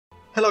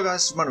Hello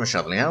guys, my name is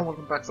Zhatelier and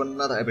welcome back for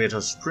another episode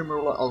of Supreme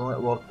Ruler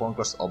Ultimate World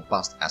Conquest or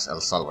Bust as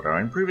El Salvador.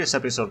 In previous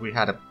episode we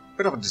had a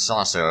bit of a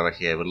disaster over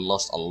here. We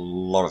lost a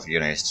lot of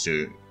units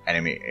to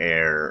enemy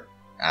air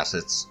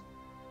assets.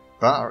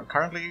 But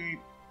currently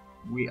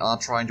we are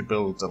trying to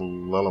build a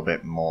little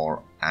bit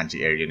more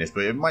anti-air units,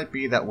 but it might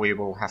be that we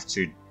will have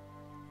to...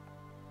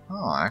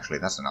 Oh, actually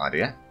that's an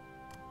idea.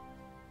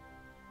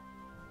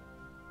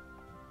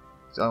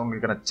 It's only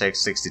gonna take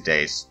 60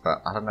 days,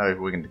 but I don't know if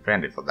we can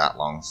defend it for that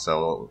long,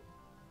 so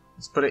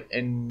let's put it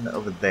in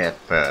over there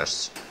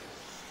first.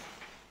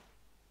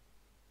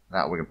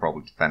 That we can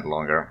probably defend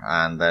longer,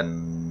 and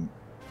then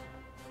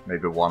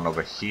maybe one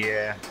over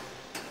here.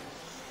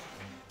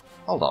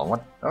 Hold on,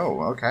 what?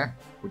 Oh, okay.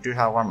 We do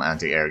have one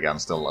anti-air gun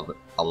still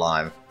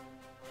alive.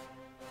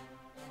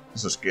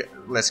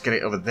 Let's get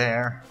it over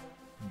there.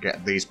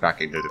 Get these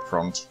back into the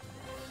front.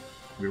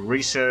 We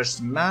researched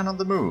Man on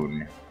the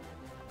Moon.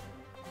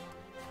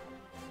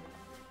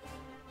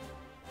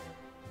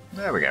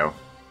 There we go.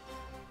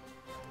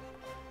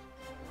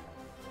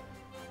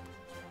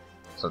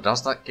 So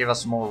does that give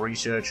us more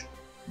research?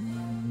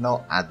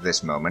 Not at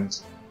this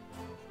moment.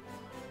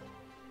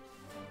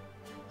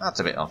 That's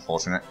a bit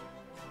unfortunate.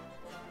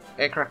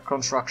 Aircraft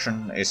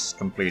construction is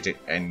completed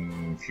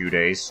in a few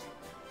days.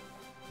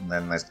 And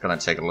then it's gonna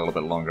take a little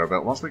bit longer,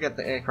 but once we get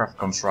the aircraft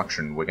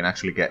construction, we can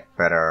actually get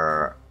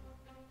better...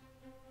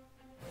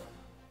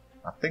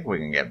 I think we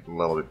can get a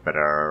little bit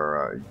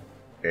better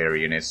air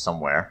units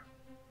somewhere.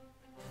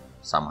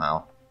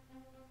 Somehow.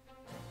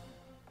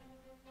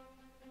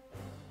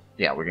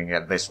 Yeah, we can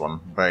get this one,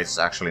 but it's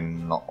actually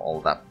not all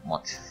that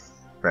much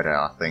better,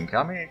 I think.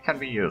 I mean, it can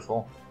be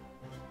useful.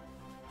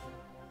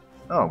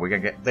 Oh, we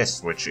can get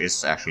this, which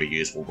is actually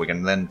useful. We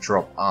can then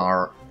drop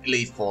our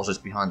elite forces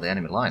behind the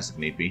enemy lines if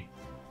need be.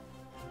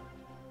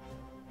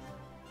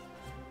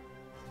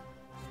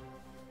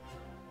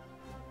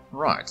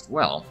 Right,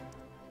 well.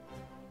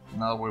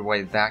 Now we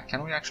wait that,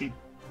 can we actually...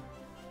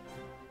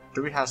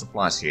 Do we have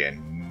supplies here?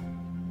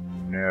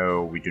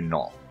 No, we do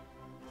not.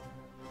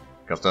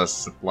 Because those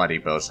supply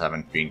depots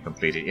haven't been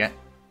completed yet.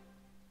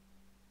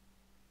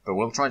 But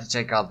we'll try to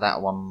take out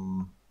that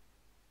one.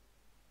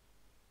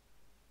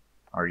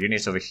 Our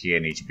units over here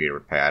need to be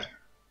repaired.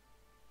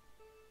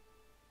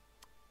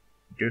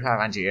 We do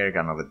have anti-air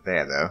gun over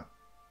there though.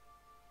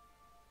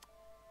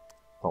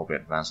 Probably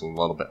advance a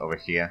little bit over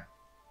here.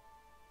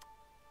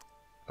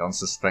 Don't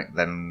suspect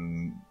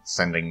them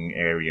sending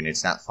air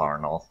units that far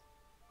north.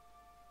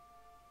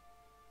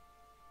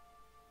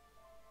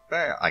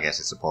 But I guess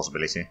it's a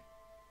possibility.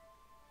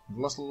 We've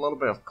lost a little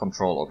bit of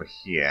control over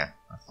here.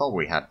 I thought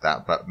we had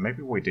that, but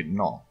maybe we did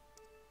not.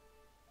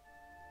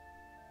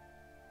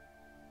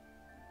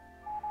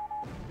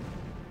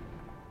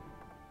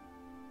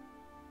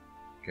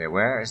 Okay,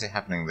 where is it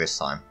happening this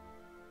time?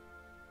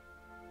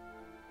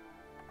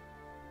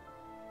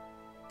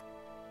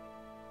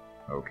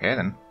 Okay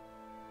then.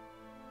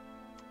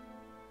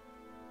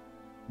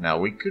 Now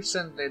we could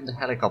send in the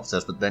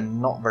helicopters, but they're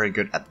not very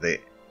good at the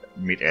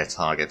mid-air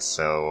targets,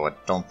 so I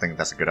don't think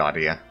that's a good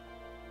idea.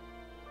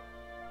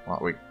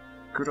 What we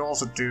could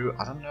also do,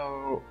 I don't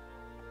know,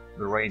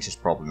 the range is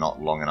probably not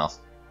long enough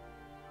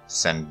to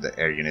send the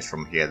air units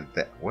from here.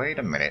 Wait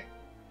a minute.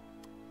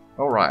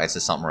 Alright, it's the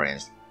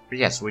submarines. But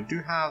yes, we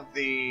do have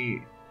the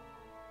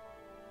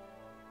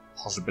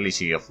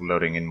possibility of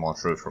loading in more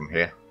troops from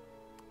here.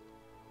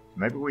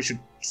 Maybe we should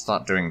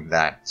start doing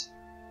that.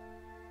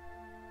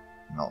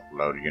 Not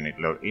load unit,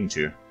 load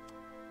into.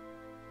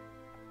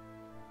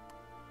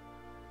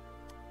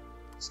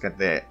 Let's get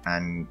the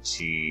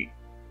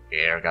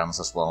anti-air guns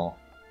as well.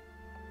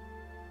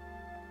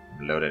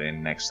 Load it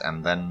in next,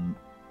 and then...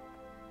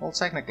 Well,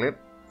 technically,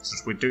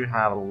 since we do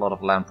have a lot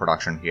of land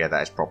production here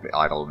that is probably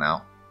idle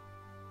now.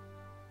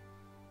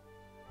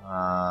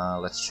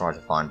 Let's try to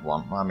find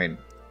one. I mean,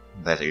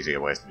 there's easier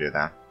ways to do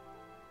that.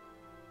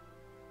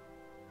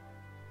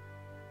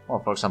 Well,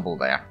 for example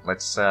there.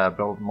 Let's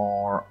build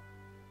more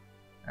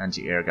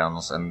anti-air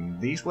guns, and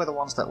these were the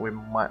ones that we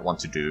might want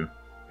to do.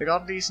 They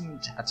got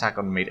decent attack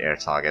on mid-air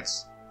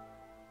targets.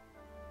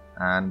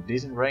 And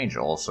decent range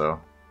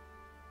also.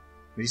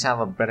 These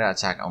have a better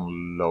attack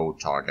on low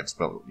targets,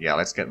 but yeah,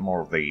 let's get more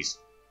of these.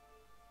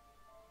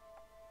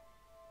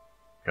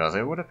 Because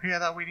it would appear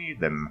that we need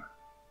them.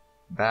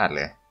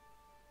 Badly.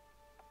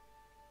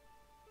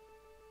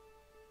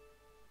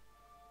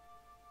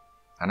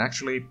 And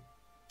actually,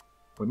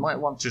 we might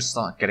want to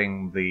start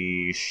getting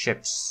the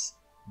ships,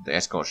 the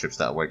escort ships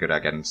that were good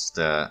against...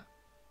 Oh.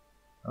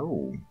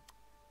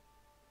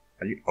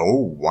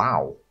 Oh,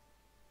 wow.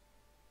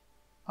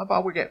 How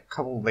about we get a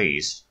couple of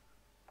these?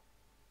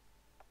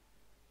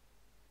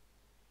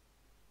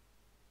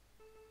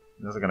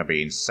 Those are going to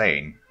be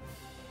insane.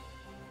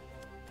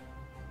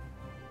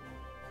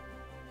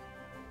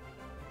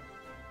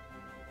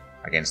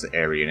 Against the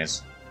air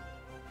units.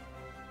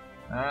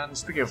 And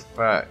speaking of...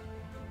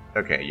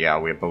 okay, yeah,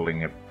 we're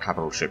building a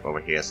capital ship over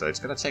here, so it's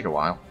going to take a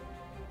while.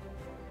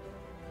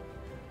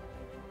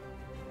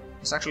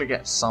 Let's actually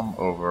get some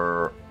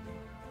over...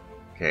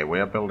 Okay, we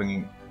are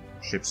building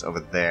ships over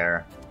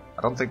there.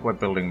 I don't think we're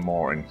building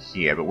more in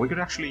here, but we could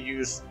actually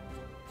use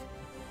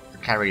the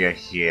carrier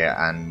here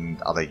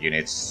and other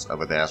units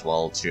over there as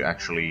well to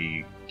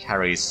actually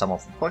carry some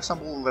of... For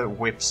example, the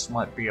whips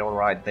might be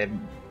alright. They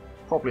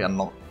probably are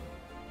not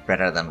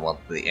better than what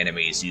the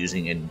enemy is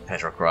using in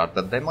Petrograd,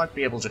 but they might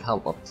be able to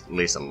help at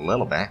least a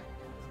little bit.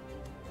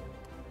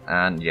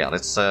 And yeah,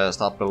 let's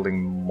start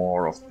building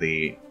more of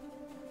the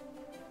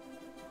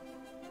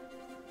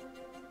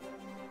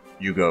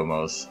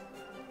Yugomos.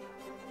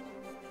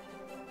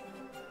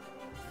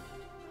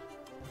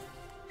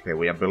 Okay,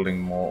 we are building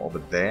more over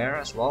there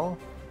as well.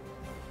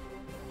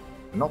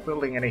 We're not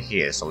building any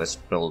here, so let's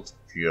build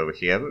a few over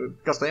here,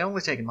 because they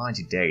only take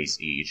 90 days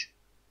each.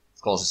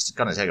 Of course, it's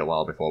gonna take a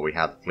while before we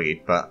have the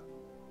fleet, but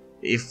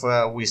if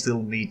we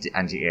still need the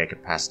anti-air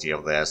capacity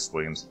of theirs,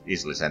 we can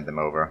easily send them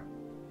over.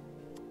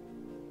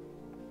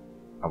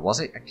 Was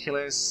it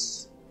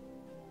Achilles?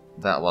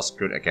 That was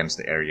good against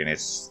the air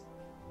units.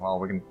 Well,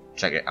 we can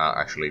check it out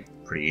actually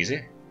pretty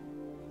easy.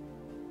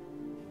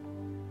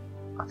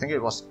 I think it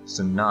was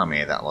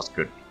Tsunami that was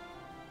good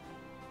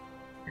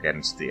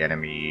against the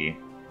enemy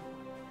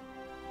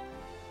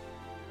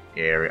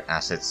air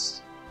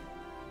assets.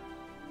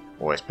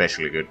 Or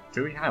especially good.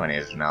 Do we have any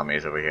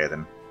Tsunamis over here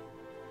then?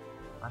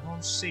 I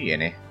don't see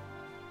any.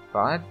 But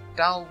I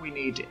doubt we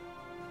need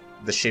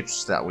the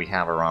ships that we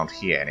have around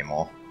here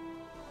anymore.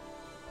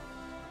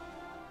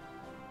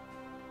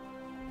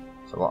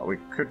 So what we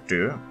could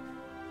do...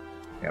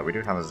 Yeah, we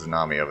do have a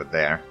Tsunami over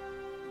there.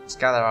 Let's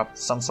gather up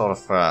some sort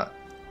of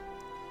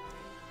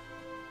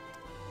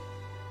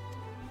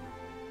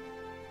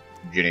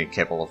unit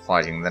capable of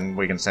fighting, then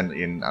we can send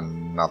in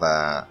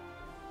another,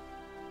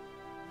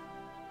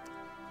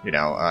 you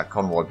know,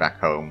 convoy back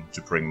home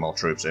to bring more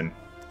troops in.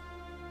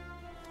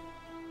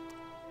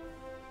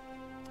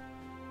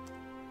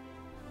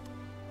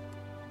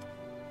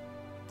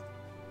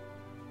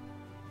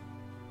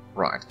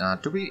 Right,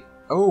 do we...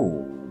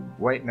 Oh,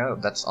 wait, no,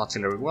 that's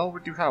artillery. Well,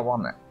 we do have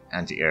one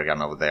anti-air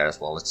gun over there as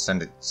well. Let's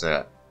send it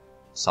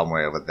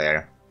somewhere over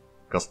there.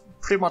 Because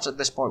pretty much at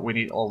this point we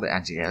need all the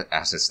anti-air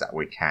assets that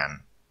we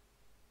can.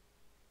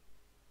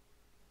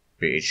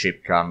 Be it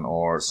ship gun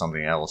or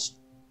something else.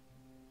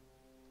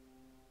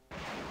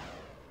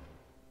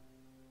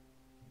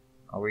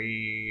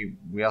 We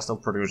are still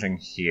producing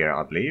here,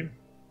 I believe.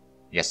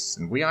 Yes,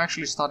 and we are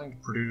actually starting to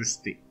produce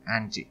the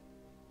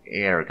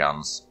anti-air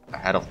guns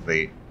ahead of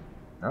the...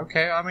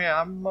 Okay, I mean,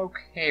 I'm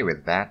okay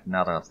with that,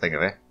 now that I think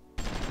of it.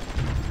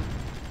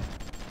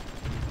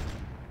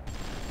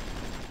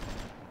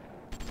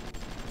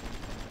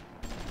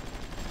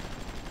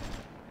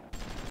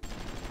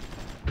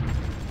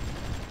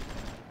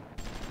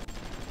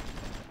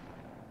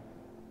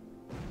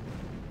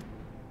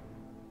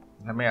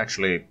 Let me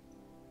actually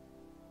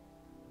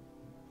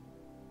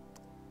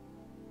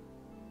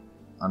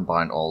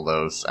unbind all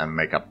those and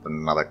make up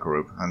another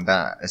group, and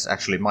that is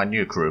actually my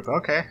new group.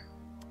 Okay.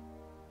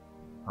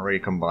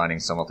 Recombining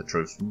some of the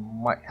troops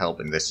might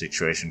help in this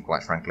situation,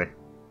 quite frankly.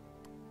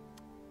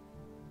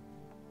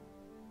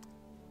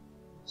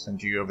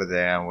 Send you over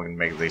there and we can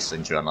make this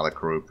into another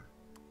group.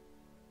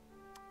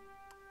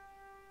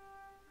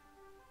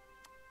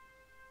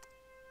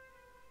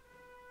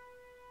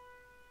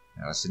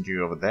 Now I'll send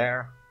you over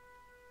there.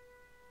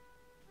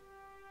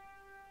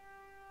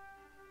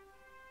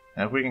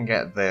 And if we can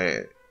get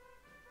the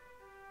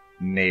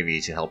Navy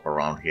to help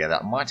around here,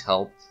 that might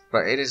help,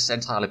 but it is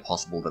entirely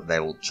possible that they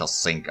will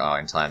just sink our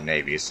entire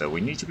Navy, so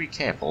we need to be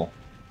careful.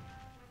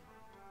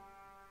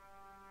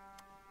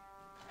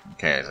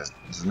 Okay, there's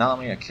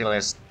Tsunami,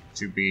 Achilles,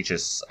 2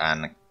 beaches,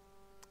 and a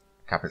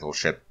capital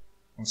ship.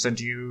 I'll send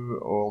you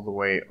all the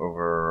way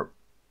over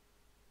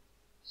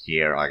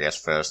here, I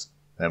guess, first,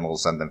 then we'll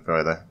send them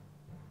further.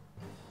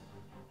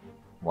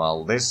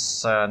 While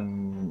this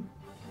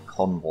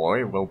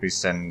convoy will be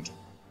sent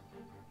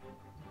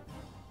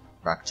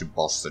back to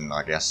Boston,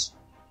 I guess.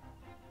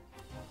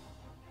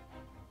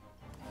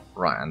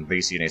 Right, and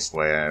these units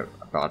were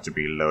about to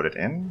be loaded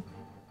in.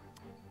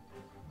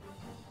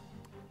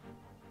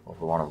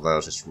 One of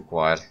those is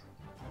required.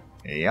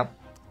 Yep.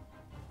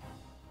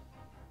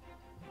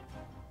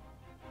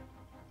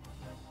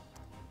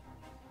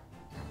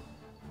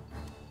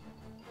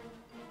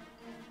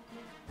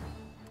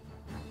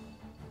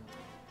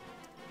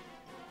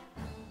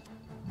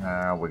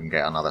 We can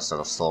get another set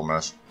of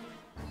Stormers.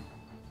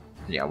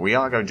 Yeah, we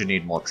are going to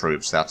need more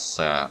troops, that's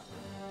a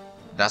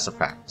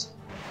fact.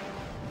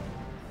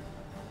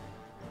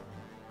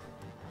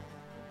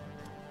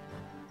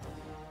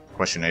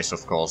 Question is,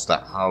 of course,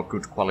 that how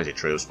good quality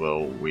troops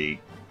will we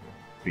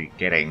be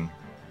getting?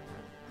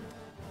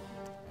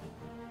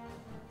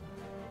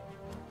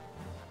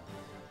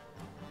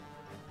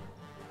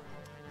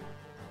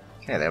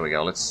 Okay, there we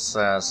go. Let's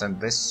send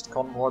this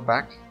convoy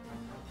back.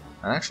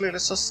 And actually,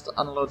 let's just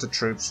unload the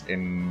troops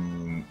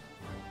in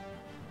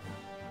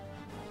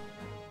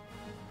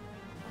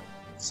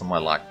somewhere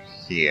like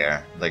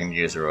here. They can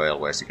use the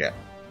railways to get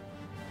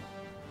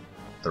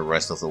the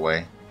rest of the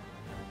way.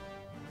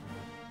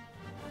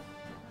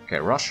 Okay,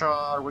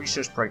 Russia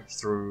research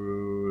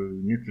breakthrough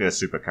nuclear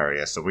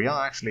supercarrier, so we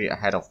are actually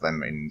ahead of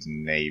them in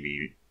the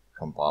Navy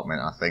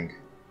compartment, I think.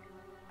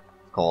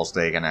 Of course,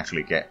 they can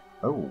actually get...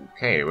 Oh,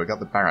 okay, we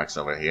got the barracks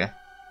over here.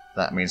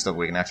 That means that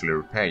we can actually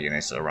repair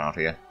units around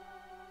here.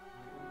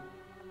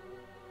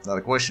 Now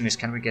the question is,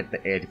 can we get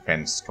the air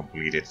defense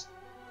completed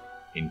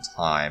in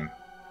time?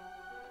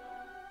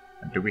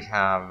 And do we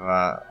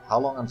have... how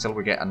long until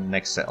we get a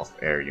next set of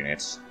air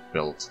units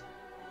built?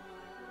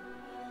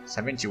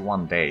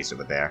 71 days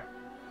over there.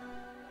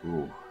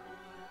 Ooh.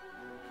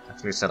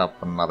 Actually set up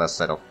another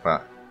set of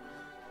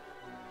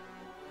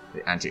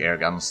the anti-air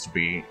guns to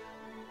be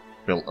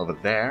built over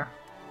there.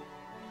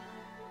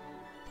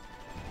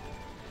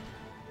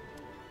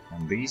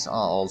 And these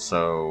are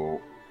also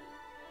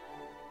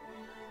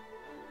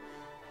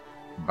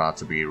about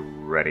to be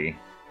ready.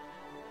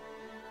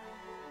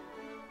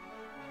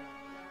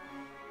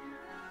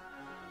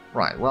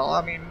 Right, well,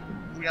 I mean,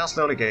 we are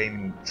slowly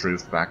gaining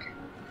troops back.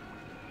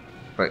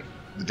 But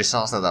the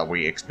disaster that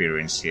we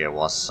experienced here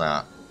was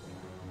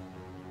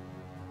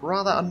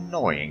rather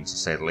annoying, to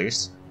say the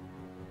least.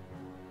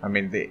 I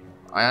mean,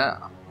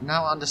 I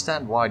now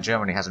understand why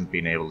Germany hasn't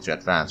been able to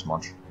advance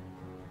much.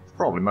 It's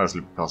probably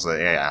mostly because of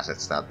the air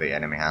assets that the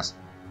enemy has.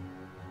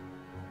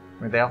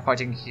 I mean, they are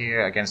fighting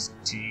here against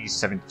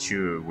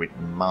T-72 with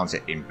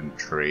mounted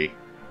infantry.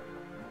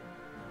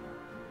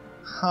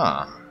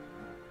 Huh.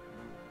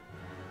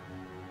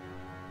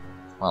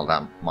 Well,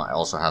 that might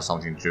also have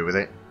something to do with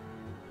it.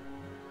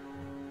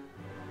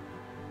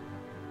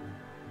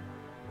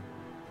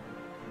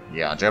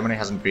 Yeah, Germany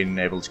hasn't been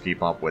able to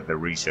keep up with the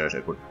research,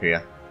 it would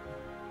appear.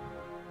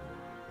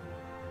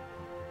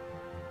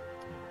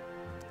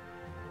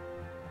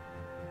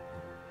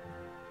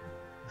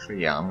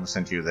 Actually, yeah, I'm gonna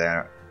send you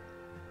there.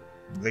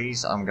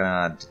 These I'm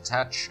gonna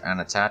detach and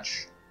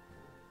attach.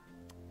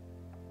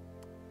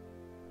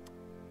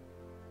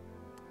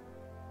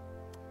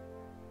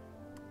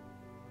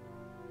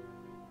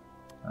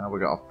 We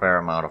got a fair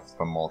amount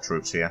of more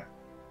troops here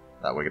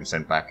that we can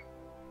send back.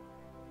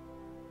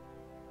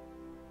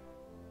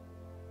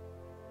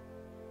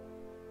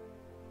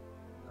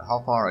 How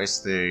far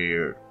is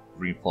the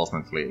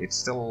reinforcement fleet? It's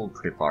still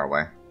pretty far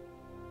away.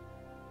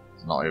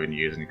 It's not even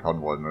using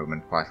convoy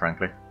movement, quite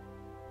frankly.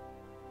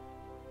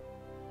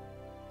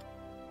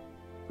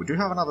 We do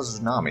have another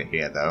tsunami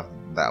here, though,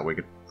 that we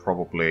could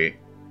probably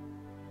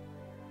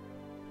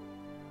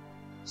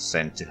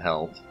send to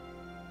help.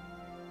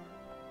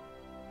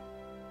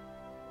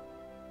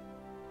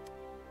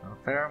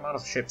 A fair amount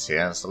of ships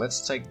here, so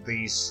let's take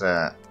these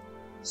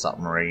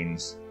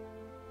submarines.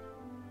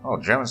 Oh,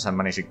 Germans have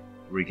managed to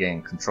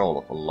regain control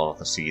of a lot of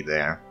the sea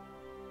there.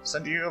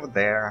 Send you over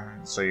there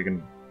so you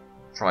can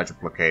try to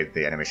blockade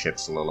the enemy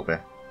ships a little bit.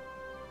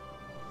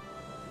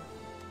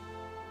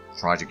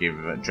 Try to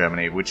give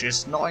Germany, which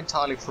is not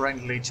entirely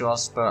friendly to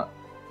us, but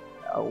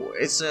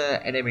it's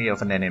an enemy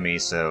of an enemy,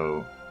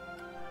 so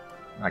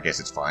I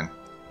guess it's fine.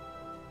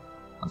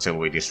 Until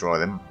we destroy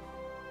them.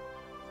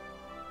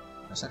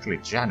 It's actually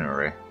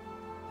January.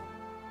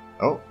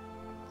 Oh,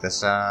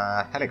 there's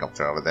a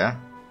helicopter over there.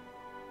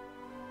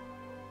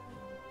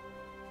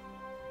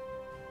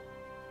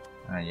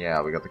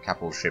 Yeah, we got the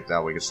capital ship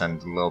that we could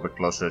send a little bit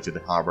closer to the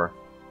harbor.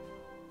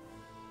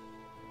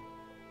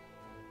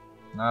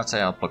 Now I'd say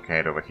our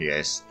blockade over here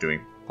is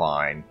doing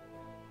fine.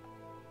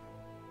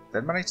 They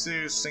managed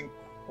to sink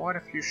quite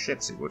a few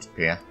ships, it would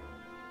appear.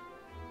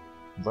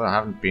 Though I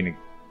haven't been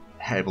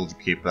able to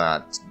keep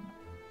that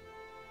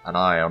an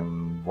eye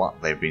on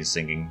what they've been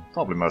sinking.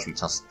 Probably mostly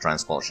just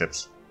transport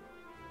ships.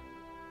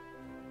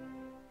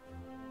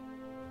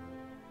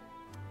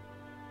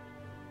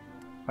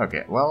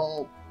 Okay,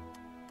 well,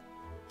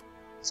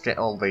 let's get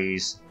all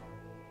these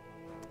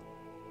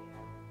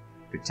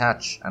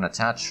detach and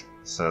attach.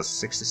 So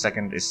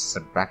 62nd is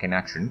back in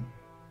action.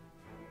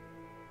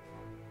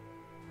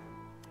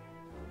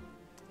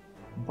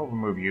 I'll probably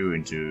move you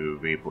into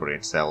Viipuri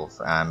itself,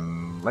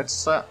 and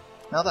let's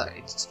now that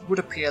it would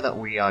appear that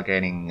we are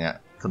gaining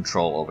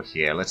control over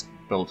here, let's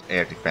build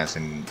air defense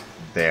in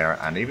there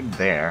and even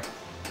there.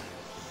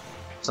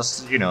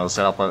 Just, you know,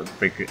 set up a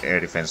big air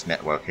defense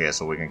network here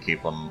so we can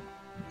keep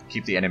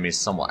the enemies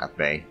somewhat at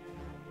bay.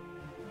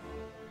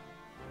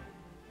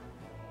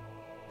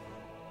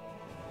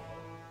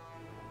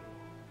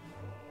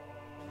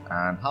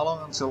 And how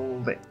long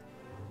until the...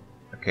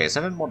 Okay,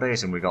 7 more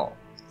days and we got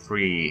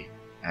 3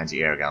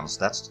 anti-air guns.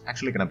 That's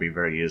actually going to be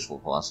very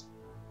useful for us.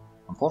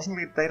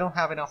 Unfortunately, they don't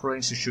have enough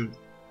range to shoot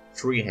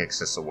 3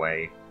 hexes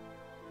away.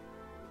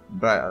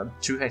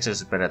 But 2 hexes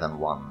is better than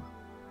 1.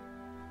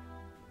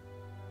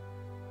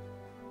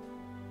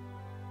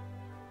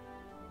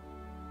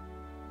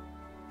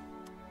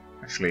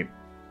 Actually,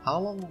 how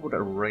long would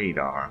a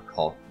radar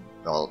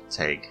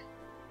take?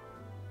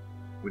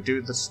 We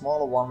do the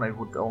smaller one, it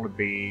would only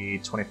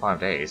be 25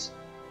 days.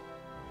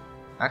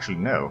 Actually,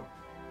 no.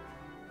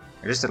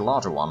 It is the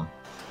larger one,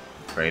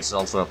 but it's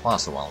also a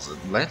faster one, so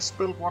let's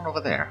build one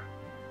over there.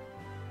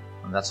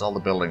 And that's all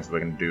the buildings we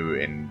can do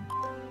in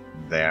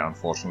there,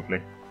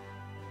 unfortunately.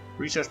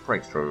 Research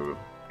breakthrough,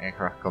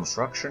 aircraft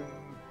construction,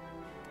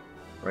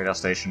 Radar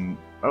station.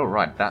 Oh,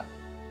 right, that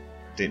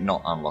did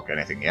not unlock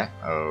anything yet.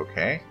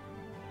 Okay.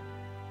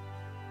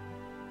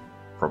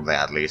 From there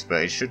at least,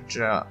 but it should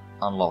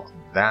unlock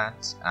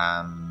that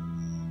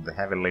and the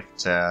heavy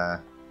lift.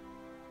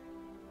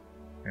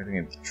 Anything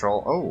in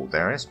patrol? Oh,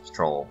 there is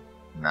patrol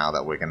now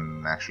that we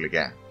can actually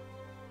get.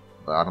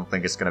 But I don't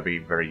think it's gonna be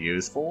very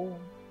useful.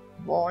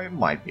 Well, it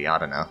might be, I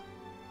don't know.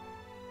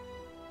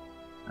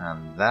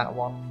 And that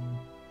one.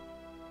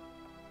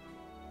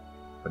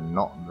 But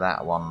not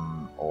that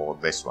one or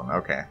this one,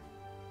 okay.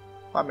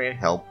 I mean,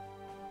 help.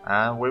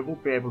 And we will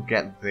be able to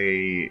get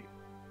the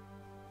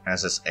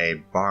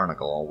SSA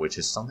Barnacle, which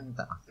is something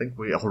that I think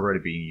we already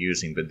been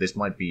using, but this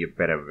might be a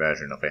better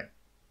version of it.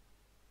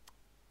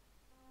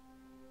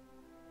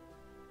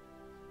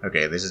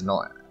 Okay, this is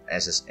not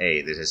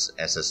SSA, this is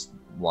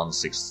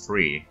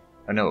SS-163.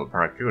 Oh no,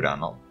 Barracuda,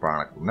 not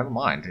Barnacle. Never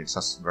mind, it's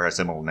just a very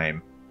similar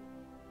name.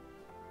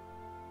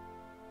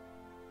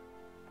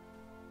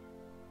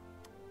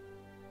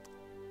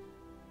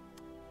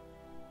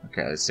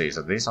 Okay, let's see,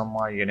 so these are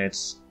my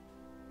units.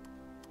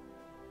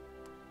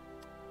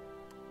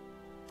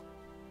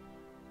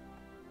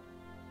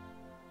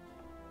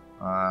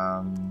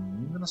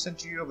 I'm gonna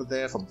send you over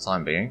there for the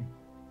time being.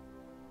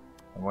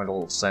 And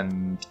we'll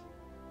send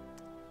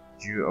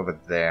you over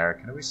there.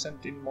 Can we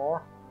send in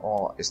more?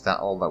 Or is that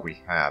all that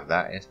we have?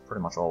 That is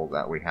pretty much all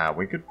that we have.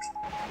 We could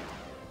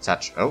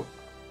attach... Oh!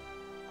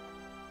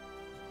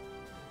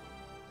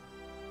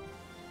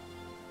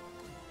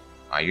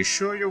 Are you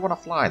sure you want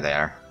to fly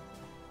there?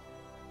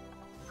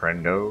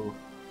 Friendo?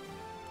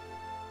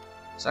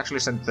 Let's actually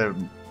send the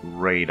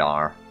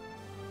radar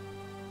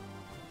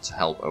to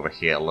help over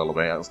here a little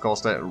bit. Of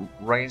course, the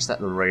range that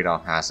the radar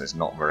has is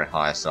not very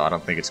high, so I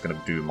don't think it's going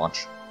to do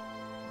much.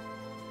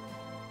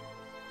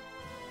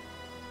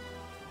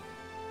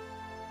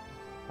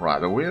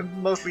 Right, but we're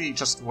mostly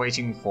just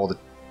waiting for the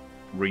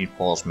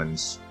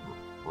reinforcements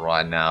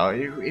right now.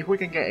 If we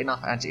can get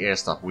enough anti-air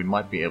stuff, we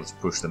might be able to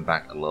push them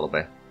back a little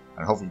bit,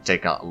 and hopefully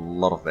take out a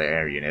lot of their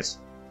air units.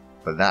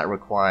 But that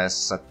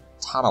requires a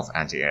ton of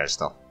anti-air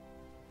stuff.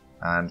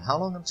 And how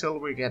long until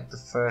we get the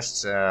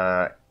first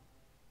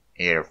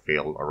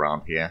airfield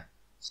around here?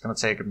 It's gonna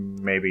take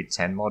maybe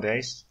 10 more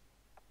days?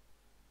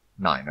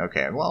 9,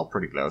 okay, well,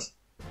 pretty close.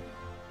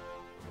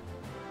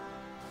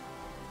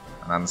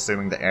 And I'm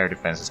assuming the air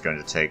defense is going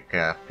to take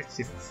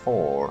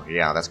 54.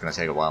 Yeah, that's gonna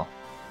take a while.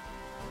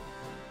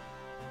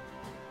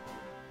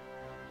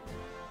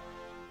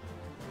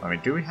 I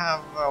mean, do we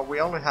have... we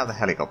only have the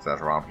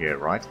helicopters around here,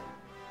 right?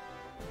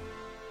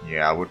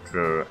 Yeah, I would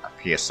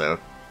appear so.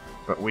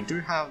 But we do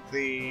have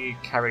the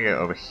carrier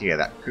over here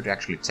that could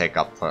actually take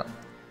up...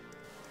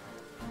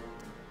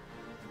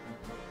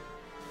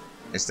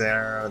 Is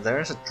there... There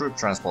is a troop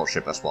transport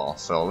ship as well,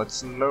 so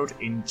let's load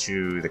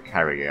into the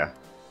carrier.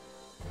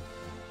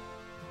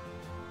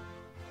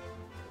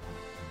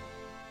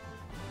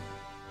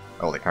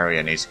 Oh, the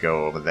carrier needs to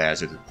go over there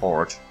to the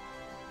port.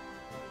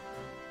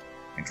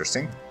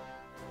 Interesting.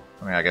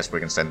 I mean, I guess we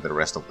can send the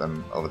rest of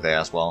them over there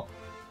as well.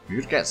 We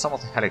could get some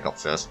of the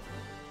helicopters.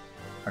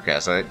 Okay,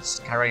 so it's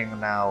carrying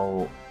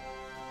now...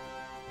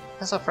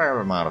 Has a fair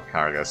amount of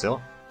cargo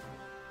still.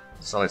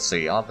 So let's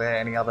see, are there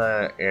any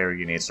other air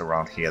units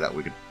around here that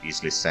we could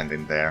easily send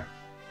in there?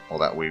 Or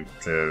that we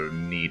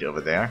need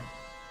over there?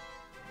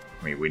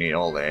 I mean, we need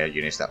all the air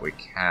units that we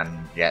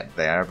can get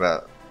there,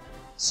 but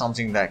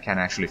something that can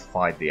actually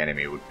fight the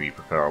enemy would be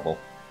preferable.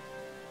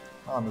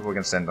 I mean, we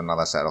can send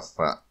another set of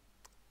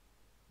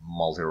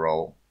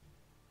multi-role.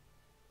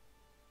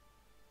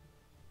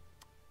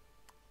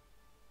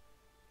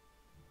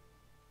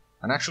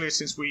 And actually,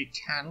 since we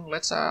can,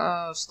 let's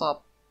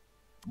stop.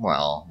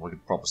 Well, we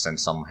could probably send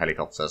some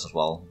helicopters as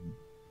well.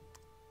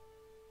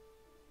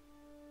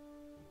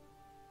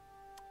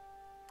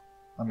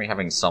 I mean,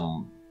 having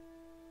some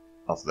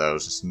of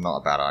those is not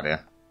a bad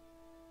idea.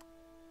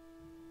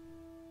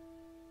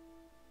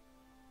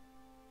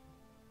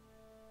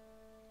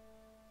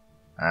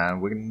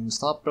 And we can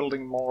start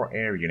building more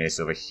air units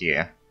over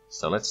here.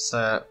 So let's...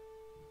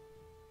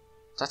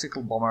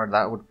 tactical bomber,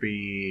 that would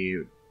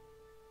be...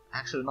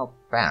 actually not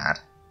bad.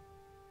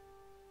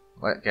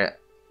 Let's get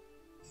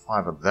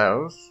 5 of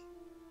those.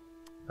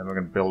 Then we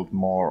can build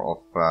more of...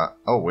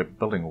 oh, we're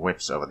building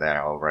whips over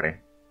there already.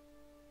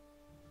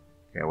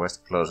 Okay, where's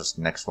the closest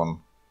next one?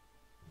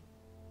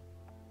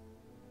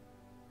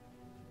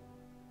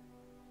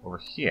 Over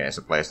here is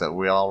a place that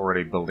we're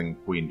already building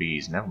queen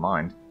bees, never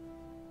mind.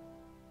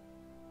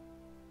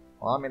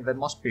 Well, I mean, there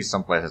must be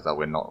some places that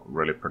we're not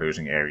really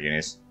producing air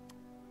units.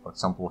 For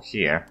example,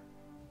 here.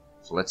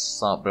 So let's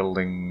start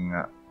building...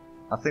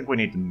 I think we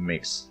need to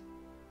mix.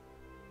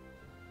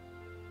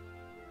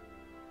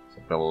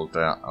 So build...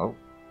 oh,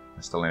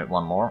 I still need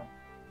one more.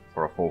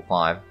 For a full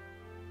 5.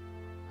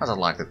 I don't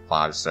like the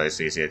 5, so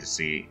it's easier to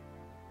see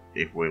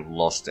if we've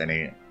lost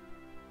any...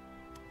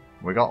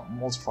 We got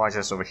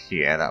multi-fighters over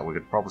here that we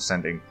could probably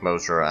send in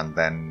closer and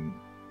then...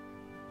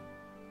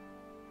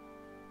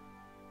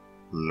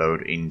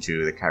 load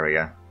into the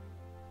carrier.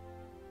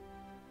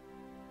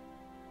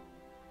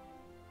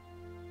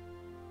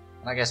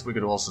 And I guess we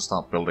could also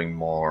start building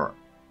more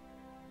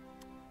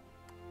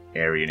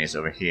air units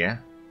over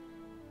here.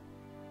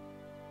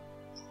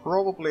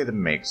 Probably the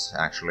MiGs,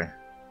 actually.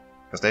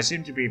 Because they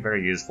seem to be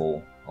very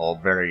useful, or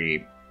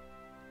very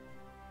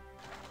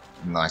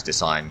nice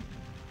design.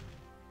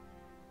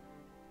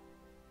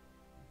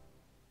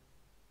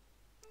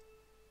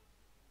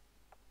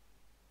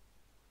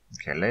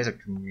 Okay, laser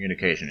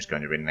communication is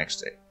going to be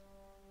next.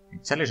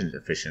 Intelligence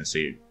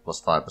efficiency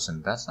plus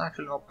 5%, that's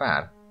actually not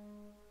bad.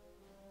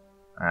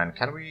 And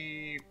can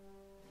we...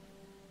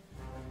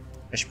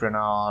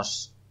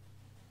 espionage...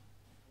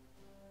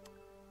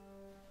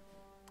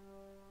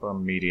 for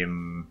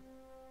medium...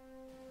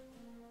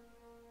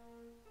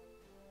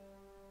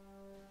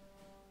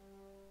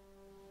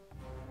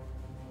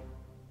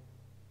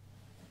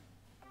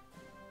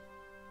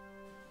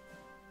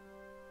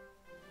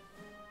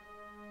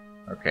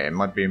 Okay, it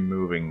might be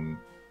moving...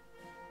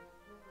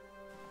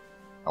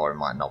 or it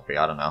might not be,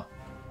 I don't know.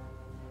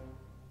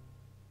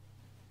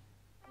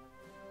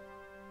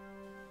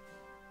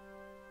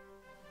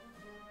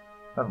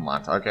 Never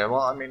mind. Okay,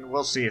 well, I mean,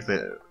 we'll see if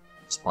the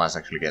spies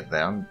actually get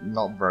there. I'm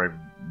not very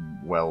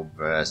well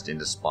versed in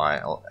the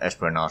spy or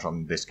espionage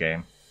on this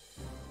game.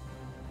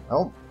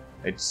 Oh,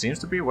 it seems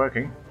to be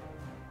working.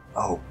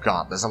 Oh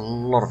god, there's a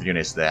lot of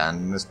units there,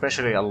 and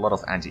especially a lot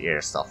of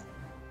anti-air stuff.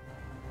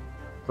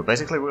 So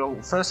basically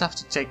we'll first have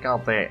to take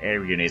out their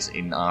air units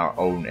in our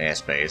own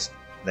airspace,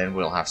 then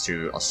we'll have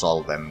to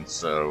assault them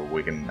so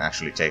we can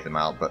actually take them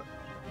out, but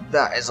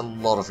that is a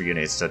lot of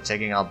units, so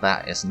taking out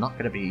that is not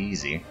gonna be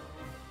easy.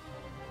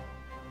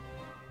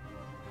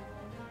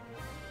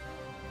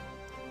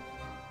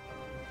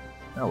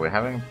 Oh, we're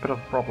having a bit of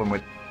a problem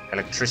with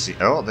electricity.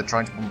 Oh, they're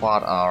trying to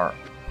bombard our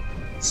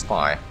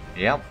spy.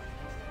 Yep.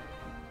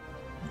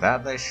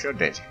 That they sure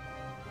did.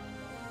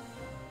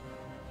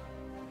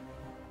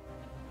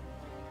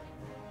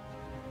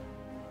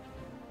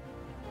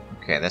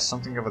 Okay, there's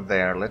something over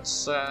there.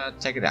 Let's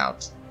take it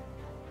out.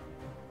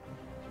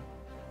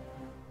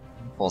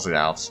 Force it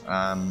out.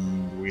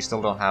 And we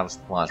still don't have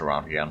supplies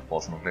around here,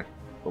 unfortunately.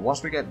 But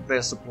once we get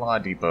the supply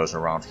depots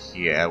around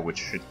here, which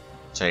should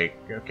take,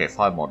 okay,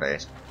 5 more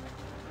days.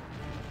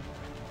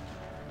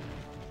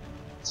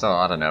 So,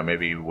 I don't know,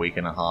 maybe a week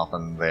and a half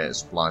and the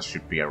supplies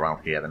should be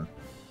around here then.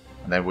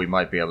 And then we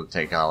might be able to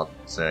take out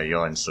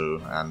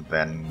Joensuu and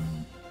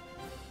then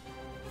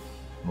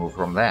move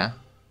from there.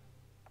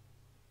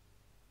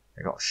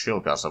 They got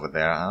shield guns over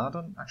there, and I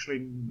don't actually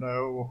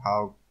know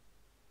how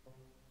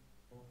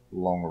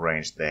long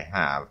range they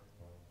have.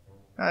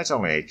 It's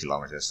only 8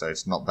 kilometers, so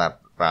it's not that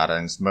bad,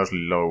 and it's mostly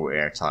low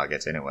air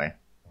targets anyway.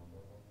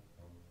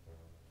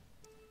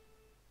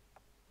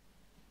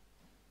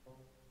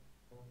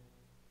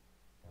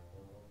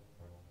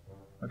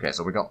 Okay,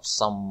 so we got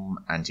some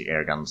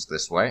anti-air guns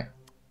this way.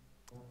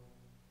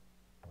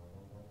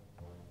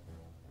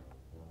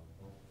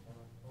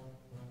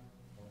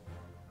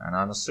 And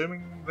I'm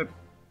assuming the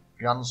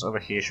guns over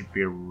here should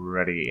be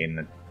ready in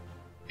a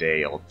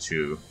day or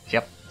two.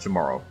 Yep,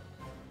 tomorrow.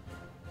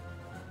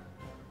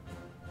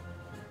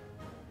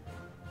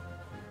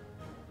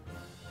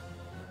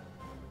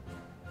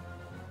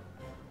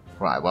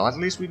 Right, well at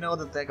least we know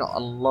that they got a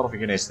lot of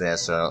units there,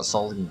 so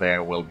assaulting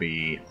there will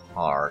be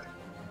hard.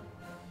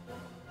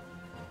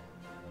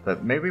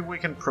 But maybe we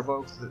can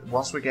provoke,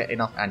 once we get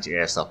enough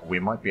anti-air stuff, we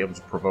might be able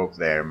to provoke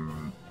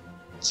them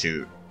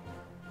to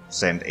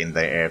send in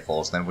their air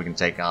force, then we can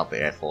take out the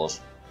air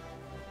force.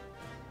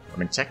 I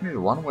mean, technically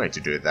one way to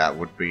do that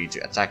would be to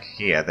attack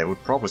here. They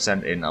would probably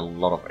send in a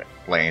lot of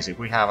planes. If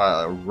we have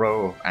a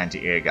row of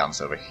anti-air guns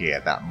over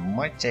here, that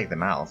might take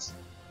them out.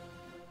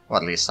 Or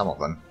at least some of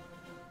them.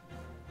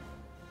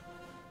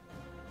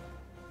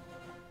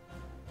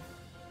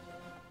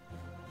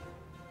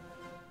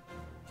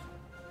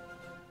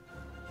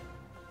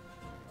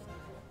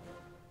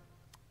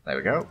 There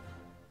we go.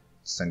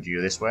 Send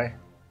you this way.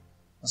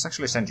 Let's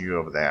actually send you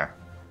over there.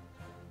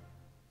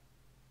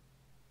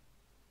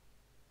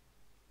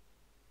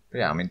 But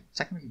yeah, I mean,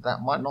 technically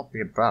that might not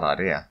be a bad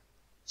idea.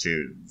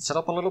 To set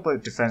up a little bit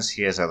of defense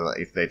here so that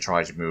if they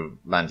try to move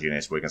land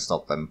units we can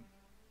stop them.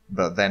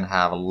 But then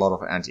have a lot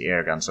of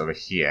anti-air guns over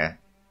here,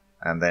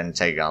 and then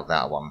take out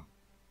that one.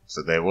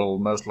 So they will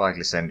most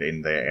likely send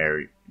in their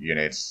air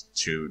units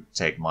to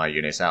take my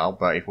units out,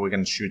 but if we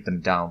can shoot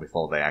them down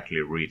before they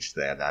actually reach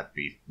there, that'd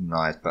be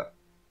nice, but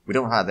we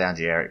don't have the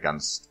anti-air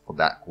guns for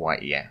that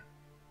quite yet.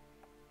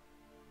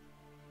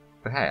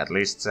 But hey, at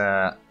least,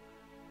 well,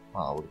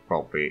 we'll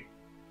probably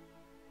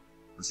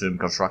resume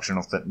construction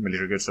of the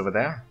military goods over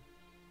there.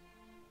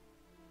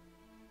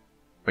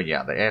 But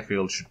yeah, the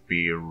airfield should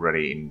be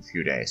ready in a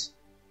few days.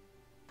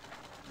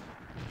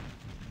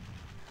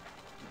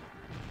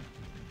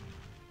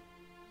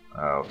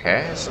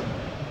 Okay, so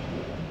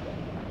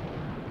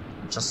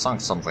just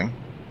sunk something.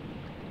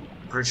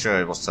 Pretty sure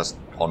it was just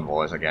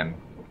convoys again.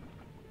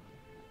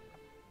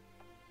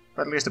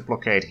 But at least the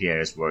blockade here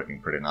is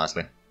working pretty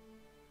nicely.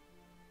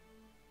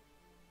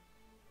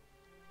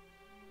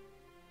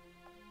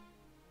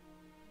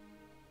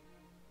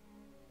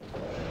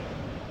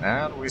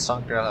 And we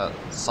sunk a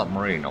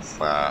submarine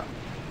of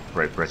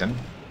Great Britain.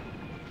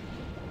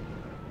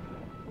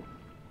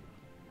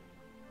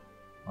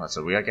 Alright,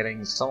 so we are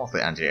getting some of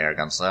the anti-air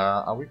guns.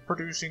 Are we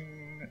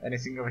producing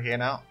anything over here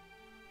now?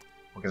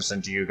 We can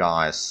send you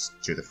guys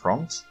to the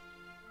front.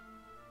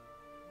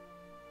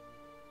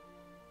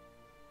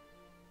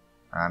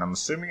 And I'm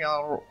assuming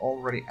I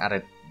already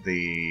added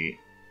the...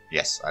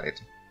 Yes, I did.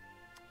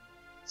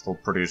 Still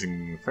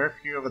producing a fair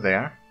few over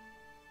there.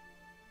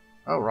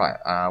 Oh,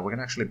 right. We can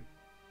actually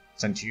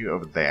send you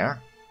over there.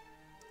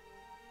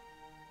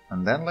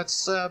 And then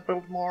let's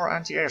build more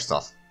anti-air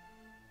stuff.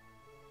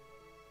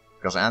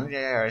 Because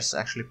anti-air is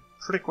actually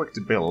pretty quick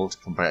to build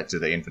compared to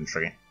the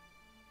infantry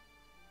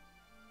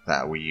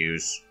that we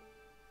use.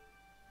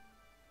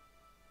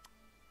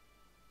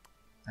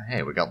 And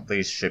hey, we got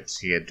these ships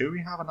here. Do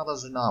we have another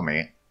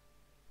tsunami?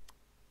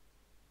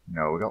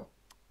 No, we got...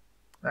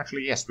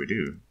 Actually, yes, we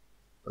do.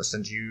 Let's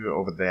send you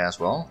over there as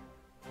well.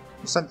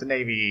 We'll send the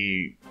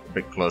navy a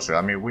bit closer.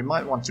 I mean, we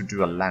might want to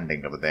do a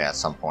landing over there at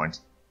some point.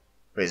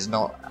 But it's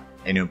not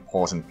an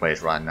important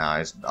place right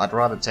now. I'd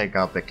rather take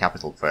out the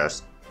capital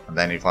first. And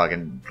then if I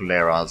can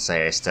clear out,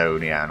 say,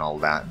 Estonia and all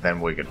that,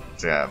 then we could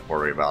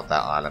worry about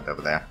that island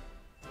over there.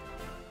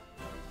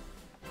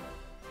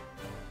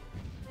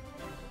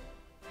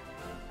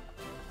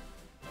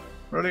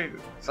 Really,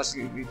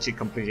 facility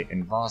completed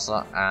in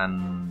Vasa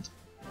and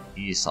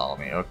East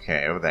Army.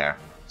 Okay, over there.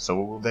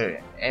 So the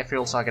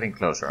airfields are getting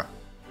closer.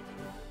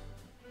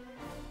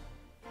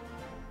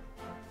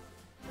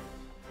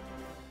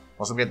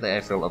 Once we get the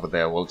airfield over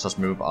there, we'll just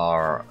move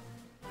our...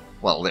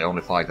 Well, the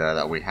only fighter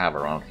that we have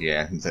around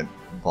here in the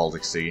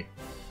Baltic Sea.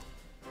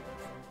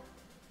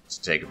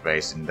 To take a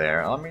base in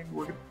there. I mean,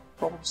 we could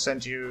probably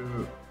send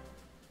you...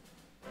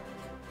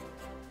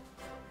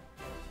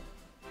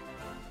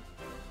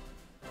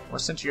 We'll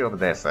send you over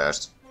there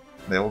first.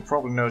 They will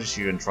probably notice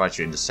you and try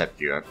to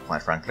intercept you,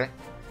 quite frankly.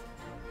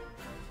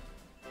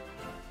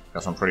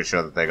 Because I'm pretty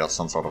sure that they got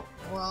some sort of...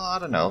 Well, I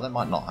don't know, they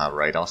might not have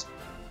radars.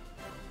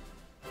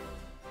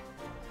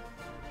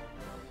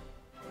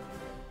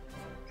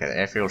 Okay, the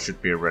airfield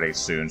should be ready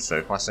soon, so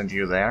if I send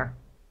you there...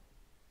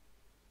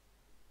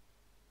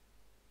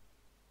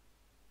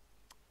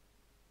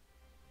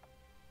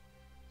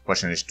 The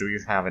question is, do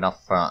you have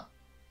enough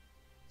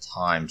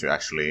time to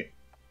actually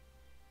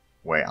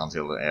wait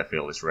until the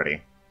airfield is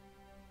ready?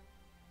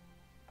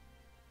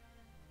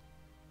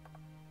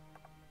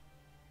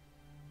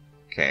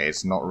 Okay,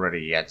 it's not ready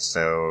yet,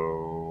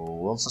 so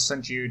we'll just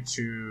send you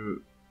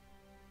to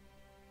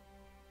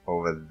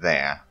over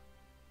there.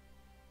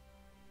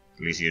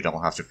 At least you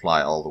don't have to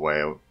fly all the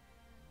way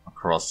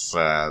across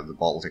the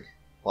Baltic.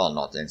 Well,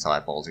 not the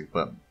entire Baltic,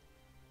 but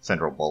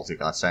Central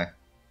Baltic, I'd say.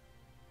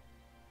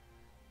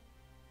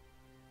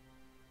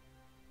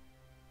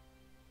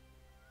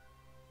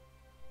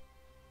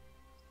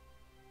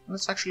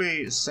 Let's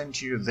actually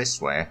send you this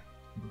way.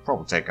 We'll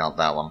probably take out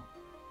that one.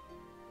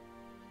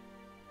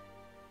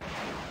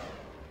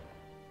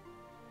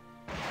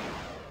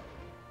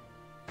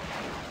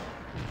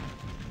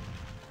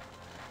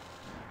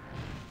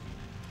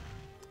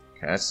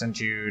 Okay, let's send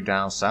you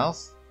down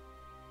south.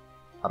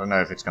 I don't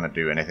know if it's gonna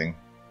do anything.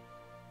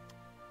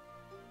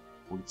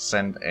 We'll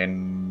send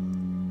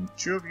in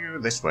 2 of you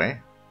this way.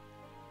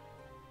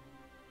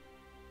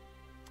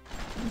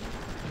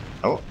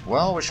 Oh,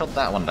 well, we shot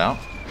that one down.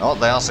 Oh,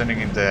 they are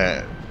sending in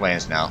the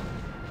planes now.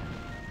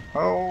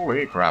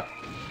 Holy crap.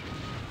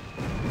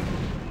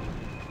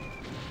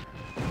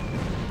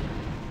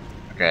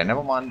 Okay,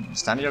 never mind.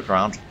 Stand your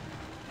ground.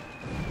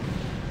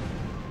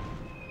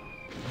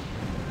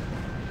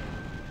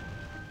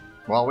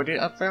 Well, we did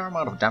a fair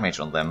amount of damage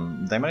on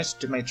them. They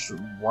managed to damage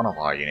one of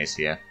our units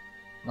here.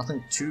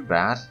 Nothing too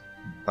bad,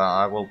 but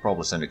I will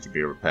probably send it to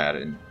be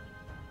repaired in...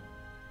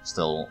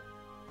 Still...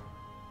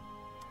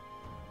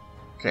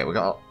 Okay, we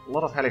got a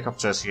lot of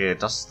helicopters here.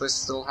 Does this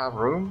still have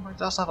room? It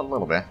does have a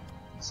little bit.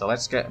 So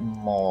let's get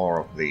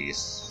more of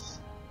these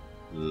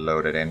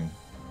loaded in.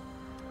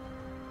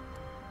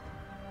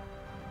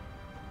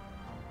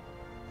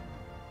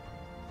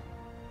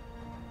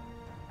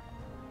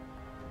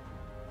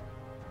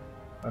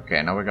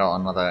 Okay, now we got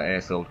another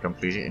airfield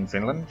completed in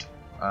Finland.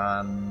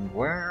 And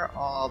where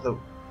are the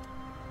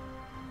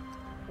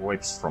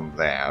whips from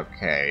there?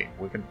 Okay,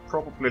 we can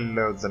probably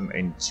load them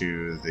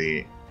into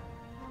the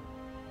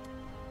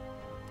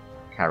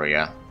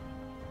carrier.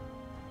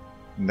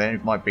 And then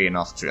it might be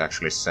enough to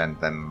actually send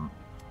them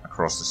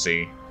across the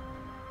sea.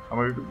 I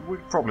mean,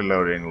 we'd probably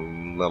load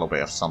in a little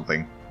bit of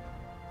something.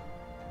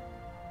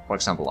 For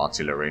example,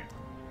 artillery.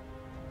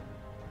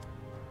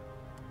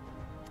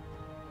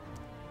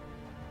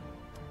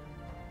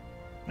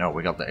 No,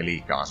 we got the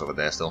elite cars over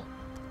there still.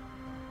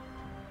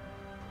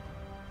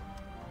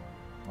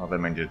 Another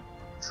major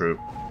troop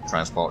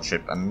transport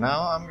ship, and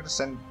now I'm gonna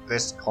send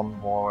this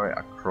convoy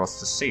across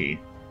the sea.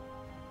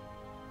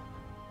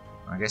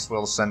 I guess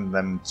we'll send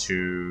them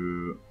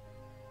to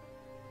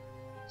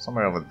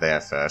somewhere over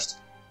there first.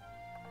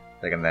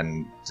 They can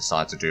then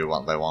decide to do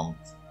what they want,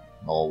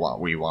 or what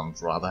we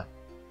want rather,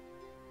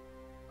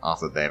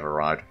 after they've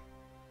arrived.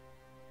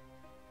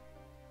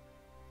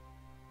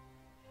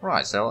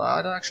 Right, so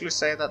I'd actually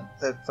say that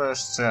the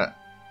first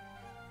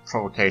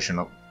provocation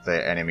of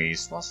the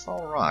enemies was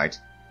alright.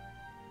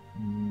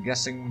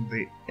 Guessing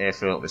the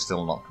airfield is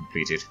still not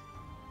completed.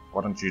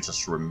 Why don't you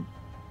just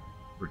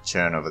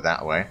return over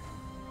that way?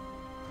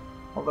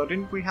 Although,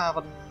 didn't we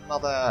have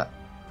another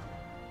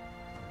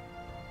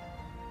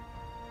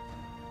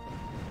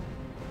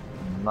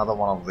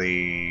one of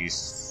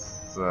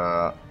these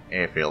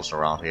airfields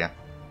around here?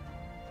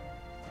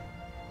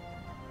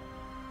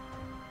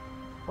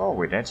 Oh,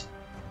 we did.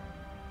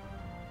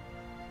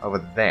 Over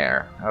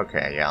there.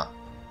 Okay, yeah.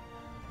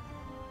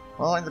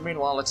 Well, in the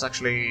meanwhile, let's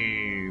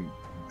actually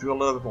do a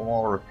little bit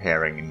more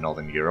repairing in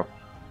Northern Europe.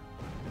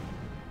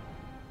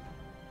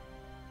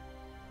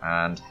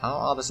 And how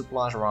are the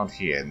supplies around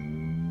here?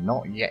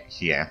 Not yet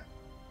here.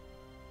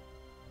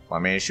 I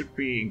mean, it should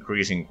be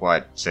increasing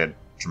quite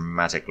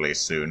dramatically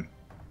soon.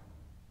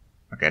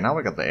 Okay, now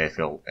we got the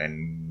airfield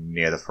in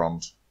near the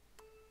front.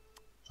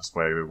 Just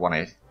where we want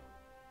it.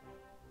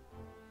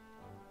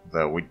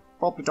 Though we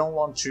probably don't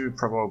want to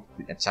provoke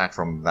the attack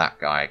from that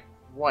guy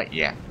quite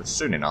yet, but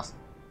soon enough.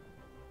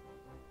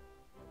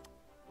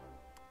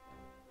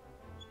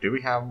 Do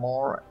we have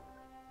more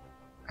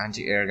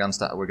anti-air guns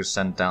that we could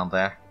send down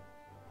there?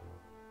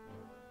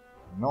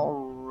 Not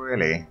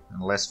really,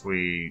 unless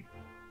we...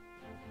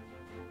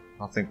 I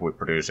don't think we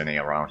produce any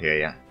around here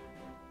yet.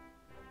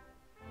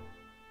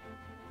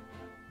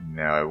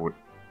 No, it would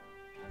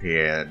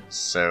appear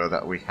so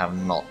that we have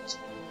not.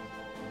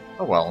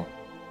 Oh well.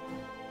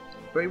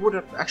 But it would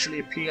actually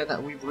appear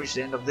that we've reached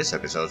the end of this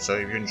episode, so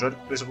if you enjoyed it,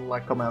 please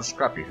like, comment, and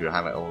subscribe if you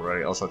haven't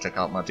already. Also check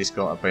out my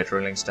Discord and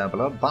Patreon links down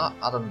below. But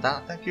other than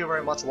that, thank you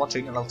very much for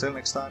watching, and until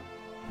next time,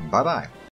 bye bye.